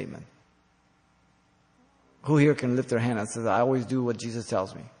incredible statement. Who here can lift their hand and say, I always do what Jesus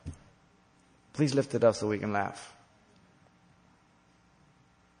tells me? Please lift it up so we can laugh.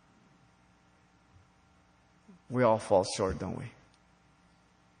 We all fall short, don't we?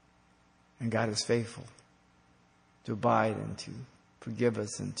 And God is faithful to abide and to forgive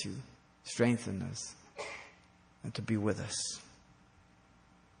us and to strengthen us and to be with us.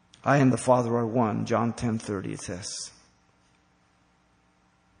 I and the Father are one. John 10:30 it says.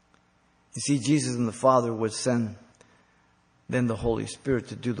 You see, Jesus and the Father would send then the Holy Spirit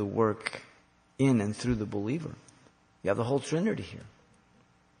to do the work in and through the believer. You have the whole Trinity here.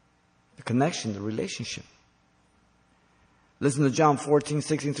 The connection, the relationship. Listen to John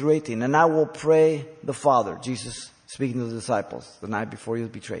 14:16-18. And I will pray the Father, Jesus speaking to the disciples the night before He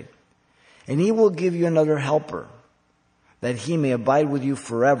was betrayed. And He will give you another helper, that He may abide with you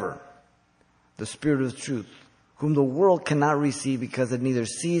forever, the Spirit of truth, whom the world cannot receive because it neither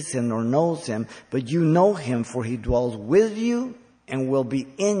sees Him nor knows Him, but you know Him, for He dwells with you and will be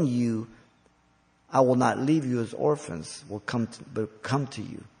in you. I will not leave you as orphans, but come to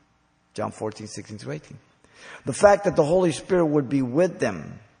you. John 14:16-18. The fact that the Holy Spirit would be with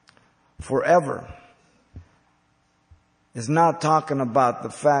them forever is not talking about the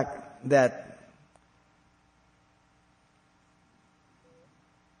fact that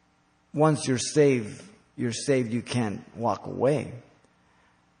once you're saved, you can't walk away.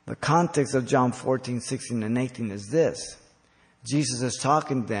 The context of John 14:16-18 is this. Jesus is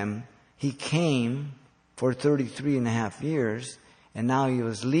talking to them. He came for 33 and a half years, and now He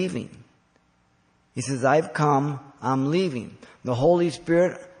was leaving. He says, I've come, I'm leaving. The Holy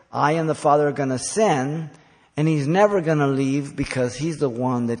Spirit, I and the Father are going to send, and He's never going to leave because He's the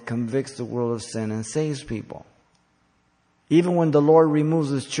one that convicts the world of sin and saves people. Even when the Lord removes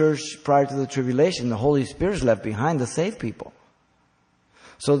His church prior to the tribulation, the Holy Spirit is left behind to save people.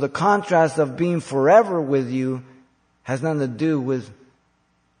 So the contrast of being forever with you has nothing to do with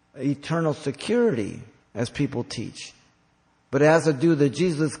eternal security, as people teach. But it has to do that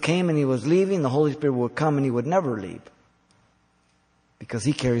Jesus came and He was leaving, the Holy Spirit would come and He would never leave. Because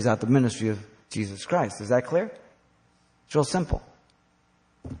He carries out the ministry of Jesus Christ. Is that clear? It's real simple.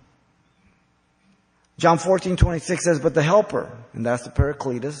 John 14:26 says, but the Helper, and that's the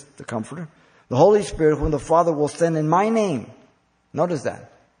Paracletus, the Comforter, the Holy Spirit, whom the Father will send in my name. Notice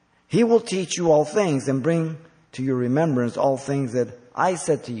that. He will teach you all things and bring to your remembrance all things that I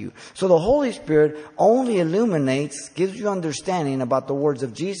said to you. So the Holy Spirit only illuminates, gives you understanding about the words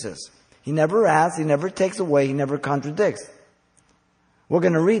of Jesus. He never adds, He never takes away, He never contradicts. We're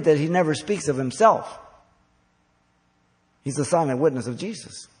going to read that He never speaks of Himself. He's the silent witness of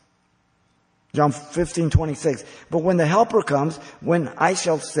Jesus. John 15:26. But when the Helper comes, when I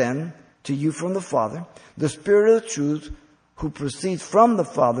shall send to you from the Father, the Spirit of truth who proceeds from the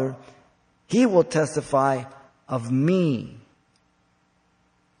Father, He will testify of me.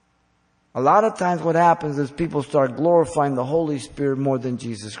 A lot of times what happens is people start glorifying the Holy Spirit more than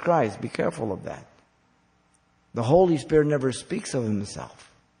Jesus Christ. Be careful of that. The Holy Spirit never speaks of Himself.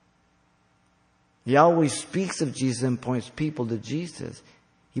 He always speaks of Jesus and points people to Jesus.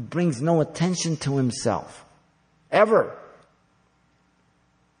 He brings no attention to Himself. Ever.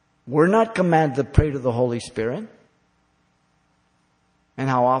 We're not commanded to pray to the Holy Spirit. And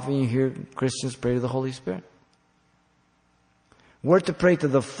how often you hear Christians pray to the Holy Spirit? We're to pray to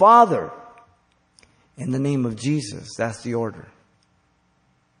the Father in the name of Jesus. That's the order.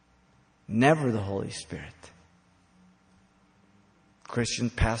 Never the Holy Spirit. Christian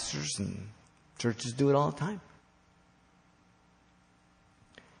pastors and churches do it all the time.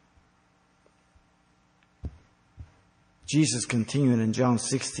 Jesus, continuing in John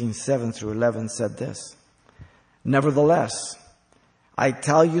 16:7-11, said this. Nevertheless, I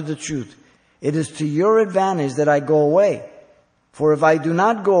tell you the truth. It is to your advantage that I go away. For if I do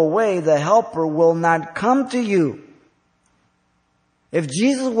not go away, the Helper will not come to you. If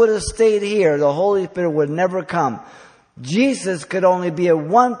Jesus would have stayed here, the Holy Spirit would never come. Jesus could only be at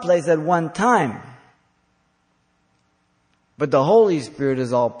one place at one time. But the Holy Spirit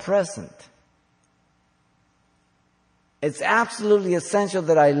is all present. It's absolutely essential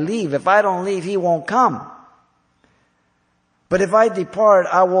that I leave. If I don't leave, He won't come. But if I depart,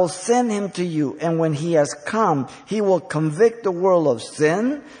 I will send Him to you. And when He has come, He will convict the world of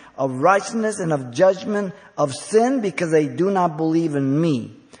sin, of righteousness, and of judgment. Of sin, because they do not believe in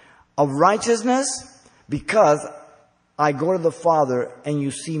me. Of righteousness, because I go to the Father and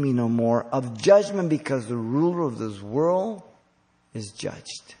you see me no more. Of judgment, because the ruler of this world is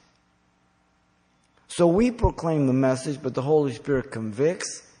judged. So we proclaim the message, but the Holy Spirit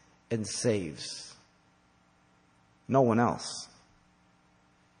convicts and saves. No one else.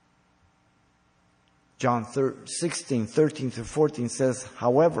 John 16:13-14 says,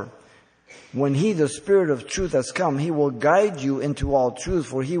 however, when He, the Spirit of truth, has come, He will guide you into all truth,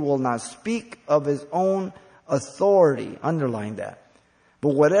 for He will not speak of His own authority. Underline that.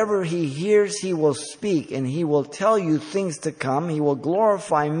 But whatever He hears, He will speak, and He will tell you things to come. He will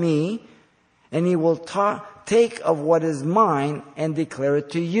glorify me, and He will take of what is mine and declare it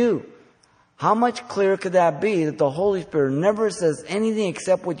to you. How much clearer could that be that the Holy Spirit never says anything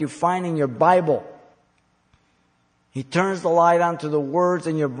except what you find in your Bible? He turns the light on to the words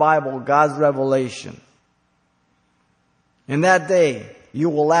in your Bible, God's revelation. In that day, you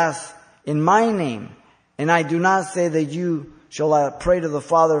will ask in my name, and I do not say that you shall pray to the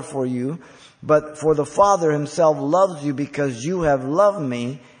Father for you, but for the Father Himself loves you because you have loved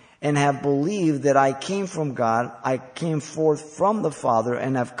me and have believed that I came from God. I came forth from the Father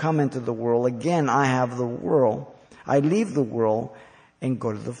and have come into the world. Again, I leave the world and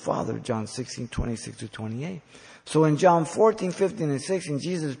go to the Father. John 16:26-28. So in John 14, 15, and 16,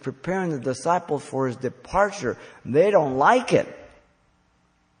 Jesus is preparing the disciples for His departure. They don't like it.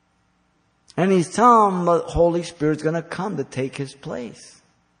 And He's telling them the Holy Spirit's going to come to take His place.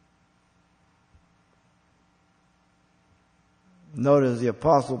 Notice the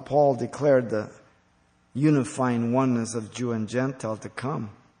Apostle Paul declared the unifying oneness of Jew and Gentile to come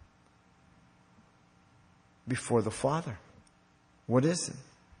before the Father. What is it?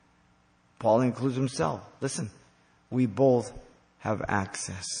 Paul includes himself. Listen, we both have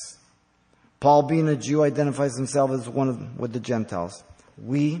access. Paul, being a Jew, identifies himself as one with the Gentiles.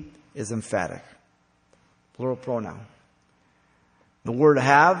 We is emphatic. Plural pronoun. The word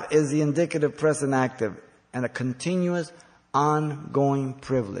have is the indicative present active and a continuous ongoing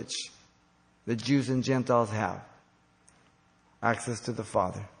privilege that Jews and Gentiles have. Access to the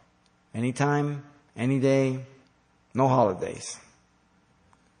Father. Anytime, any day, no holidays.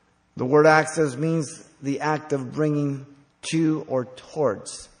 The word access means the act of bringing to or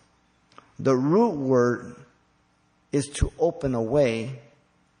towards. The root word is to open a way.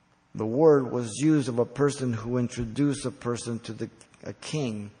 The word was used of a person who introduced a person to a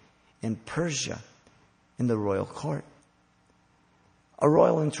king in Persia in the royal court. A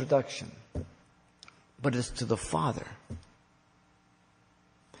royal introduction, but it's to the Father.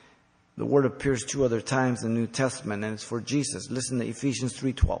 The word appears 2 other times in the New Testament, and it's for Jesus. Listen to Ephesians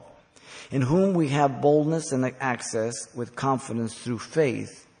 3:12. In whom we have boldness and access with confidence through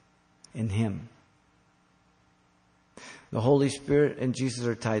faith in Him. The Holy Spirit and Jesus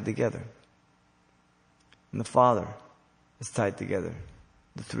are tied together. And the Father is tied together.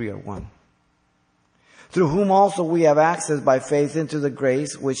 The three are one. Through whom also we have access by faith into the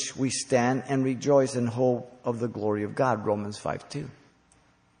grace which we stand and rejoice in hope of the glory of God. Romans 5:2.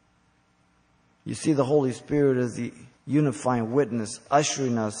 You see, the Holy Spirit is the unifying witness,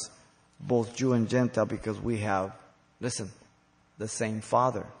 ushering us, both Jew and Gentile, because we have, listen, the same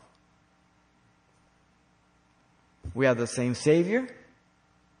Father. We have the same Savior.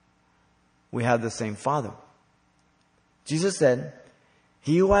 We have the same Father. Jesus said,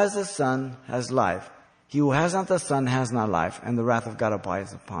 He who has the Son has life. He who has not the Son has not life, and the wrath of God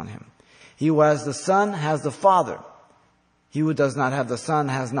abides upon him. He who has the Son has the Father. He who does not have the Son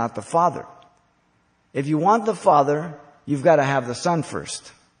has not the Father. If you want the Father, you've got to have the Son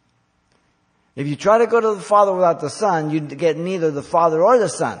first. If you try to go to the Father without the Son, you get neither the Father or the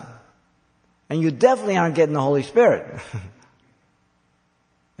Son. And you definitely aren't getting the Holy Spirit.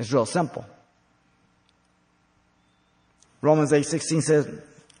 It's real simple. Romans 8:16 says,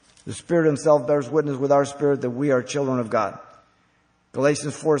 the Spirit Himself bears witness with our spirit that we are children of God.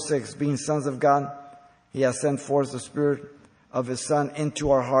 Galatians 4:6, being sons of God, He has sent forth the Spirit of His Son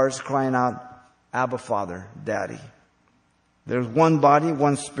into our hearts, crying out, Abba, Father, Daddy. There's one body,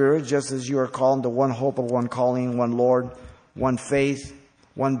 one Spirit, just as you are called into one hope of one calling, one Lord, one faith,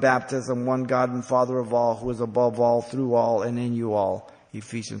 one baptism, one God and Father of all, who is above all, through all, and in you all.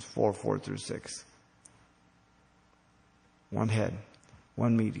 Ephesians 4:4-6. One head,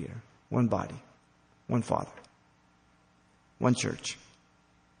 one mediator, one body, one Father, one church,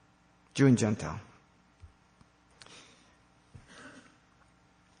 Jew and Gentile.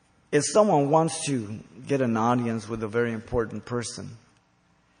 If someone wants to get an audience with a very important person,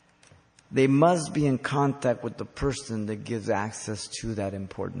 they must be in contact with the person that gives access to that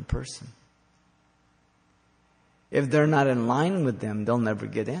important person. If they're not in line with them, they'll never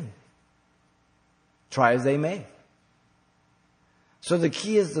get in. Try as they may. So the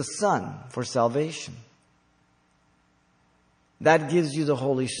key is the Son for salvation. That gives you the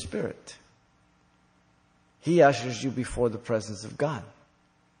Holy Spirit. He ushers you before the presence of God.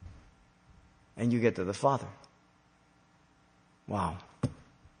 And you get to the Father. Wow.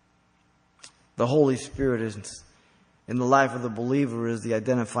 The Holy Spirit is, in the life of the believer, is the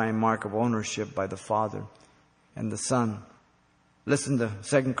identifying mark of ownership by the Father and the Son. Listen to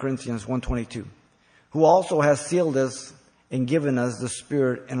 2 Corinthians 1:22. Who also has sealed us and given us the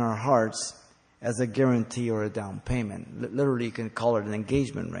Spirit in our hearts as a guarantee or a down payment. Literally, you can call it an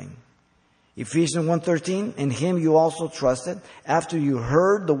engagement ring. Ephesians 1:13, in him you also trusted, after you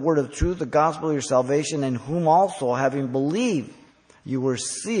heard the word of truth, the gospel of your salvation, in whom also, having believed, you were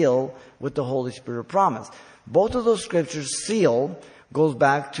sealed with the Holy Spirit of promise. Both of those scriptures, seal, goes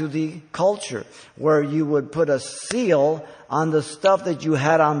back to the culture, where you would put a seal on the stuff that you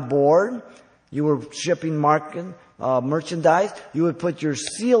had on board. You were shipping merchandise. You would put your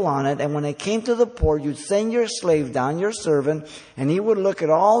seal on it, and when it came to the port, you'd send your slave down, your servant, and he would look at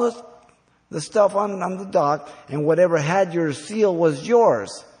all the stuff on the dock, and whatever had your seal was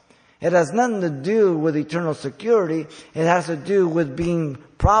yours. It has nothing to do with eternal security. It has to do with being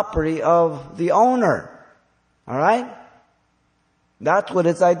property of the owner. All right? That's what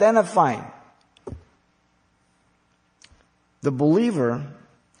it's identifying. The believer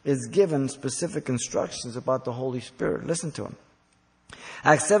is given specific instructions about the Holy Spirit. Listen to him.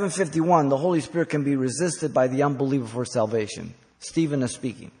 Acts 7:51, the Holy Spirit can be resisted by the unbeliever for salvation. Stephen is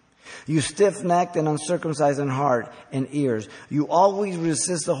speaking. You stiff-necked and uncircumcised in heart and ears, you always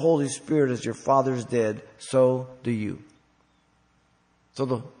resist the Holy Spirit as your fathers did, so do you. So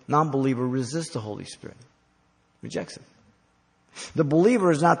the non-believer resists the Holy Spirit, rejects it. The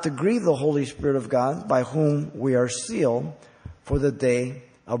believer is not to grieve the Holy Spirit of God, by whom we are sealed for the day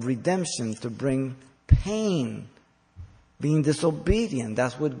of redemption, to bring pain, being disobedient.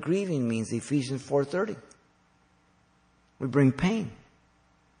 That's what grieving means, Ephesians 4:30. We bring pain.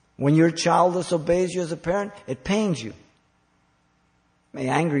 When your child disobeys you as a parent, it pains you. It may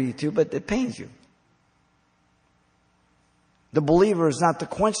anger you too, but it pains you. The believer is not to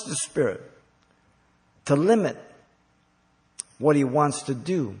quench the Spirit, to limit what he wants to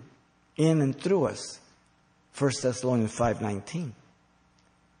do in and through us. 1 Thessalonians 5:19.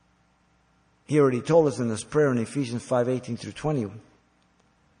 He already told us in this prayer in Ephesians 5:18-20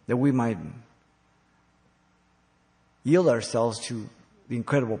 that we might yield ourselves to the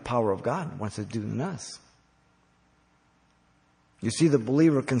incredible power of God wants to do in us. You see, the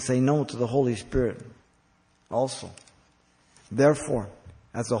believer can say no to the Holy Spirit also. Therefore,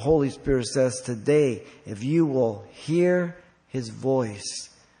 as the Holy Spirit says today, if you will hear His voice,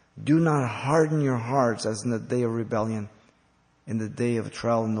 do not harden your hearts as in the day of rebellion, in the day of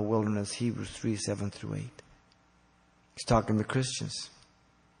trial in the wilderness, Hebrews 3:7-8. He's talking to Christians.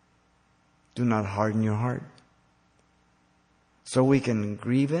 Do not harden your heart. So we can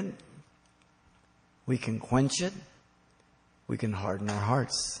grieve it, we can quench it, we can harden our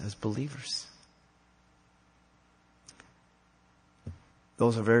hearts as believers.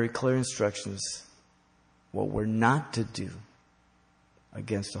 Those are very clear instructions, what we're not to do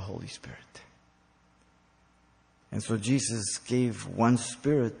against the Holy Spirit. And so Jesus gave one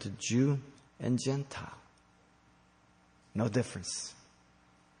Spirit to Jew and Gentile. No difference.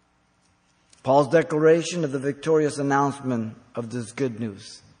 Paul's declaration of the victorious announcement of this good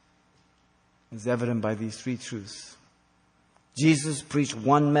news is evident by these three truths. Jesus preached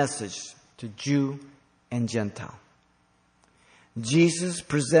one message to Jew and Gentile. Jesus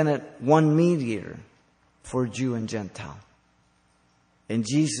presented one mediator for Jew and Gentile. And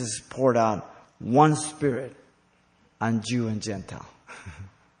Jesus poured out one Spirit on Jew and Gentile.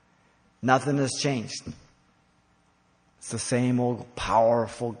 Nothing has changed. It's the same old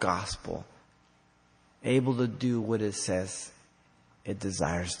powerful gospel, able to do what it says it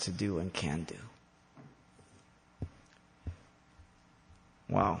desires to do and can do.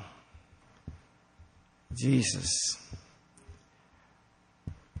 Wow. Jesus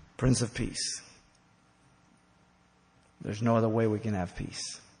Prince of Peace. There's no other way we can have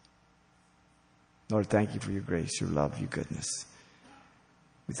peace. Lord, thank you for your grace, your love, your goodness.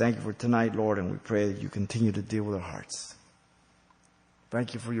 We thank you for tonight, Lord, and we pray that you continue to deal with our hearts.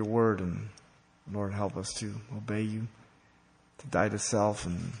 Thank you for your word, and Lord, help us to obey you, to die to self,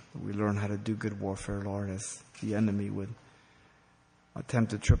 and we learn how to do good warfare, Lord, as the enemy would attempt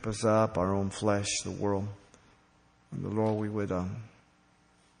to trip us up, our own flesh, the world. And the Lord, we would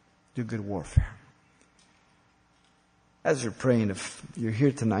do good warfare. As you're praying, if you're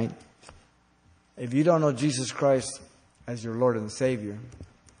here tonight, if you don't know Jesus Christ as your Lord and Savior,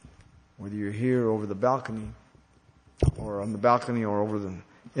 whether you're here over the balcony, or on the balcony, or over the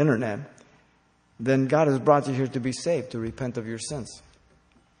internet, then God has brought you here to be saved, to repent of your sins.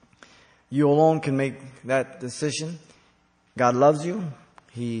 You alone can make that decision. God loves you.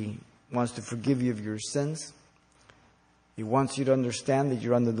 He wants to forgive you of your sins. He wants you to understand that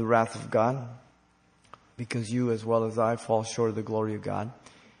you're under the wrath of God, because you, as well as I, fall short of the glory of God.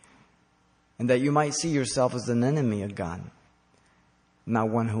 And that you might see yourself as an enemy of God, not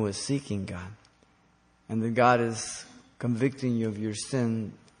one who is seeking God. And that God is convicting you of your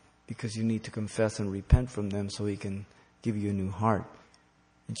sin because you need to confess and repent from them so He can give you a new heart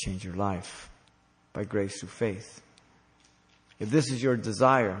and change your life by grace through faith. If this is your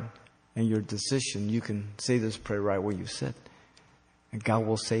desire and your decision, you can say this prayer right where you sit. And God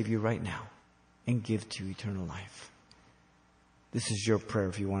will save you right now and give to you eternal life. This is your prayer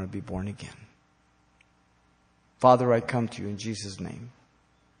if you want to be born again. Father, I come to you in Jesus' name.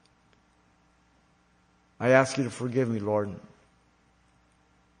 I ask you to forgive me, Lord,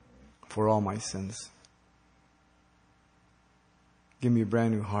 for all my sins. Give me a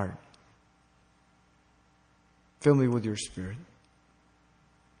brand new heart. Fill me with your Spirit.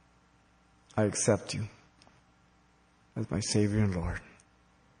 I accept you as my Savior and Lord.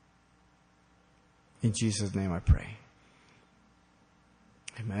 In Jesus' name I pray.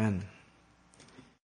 Amen.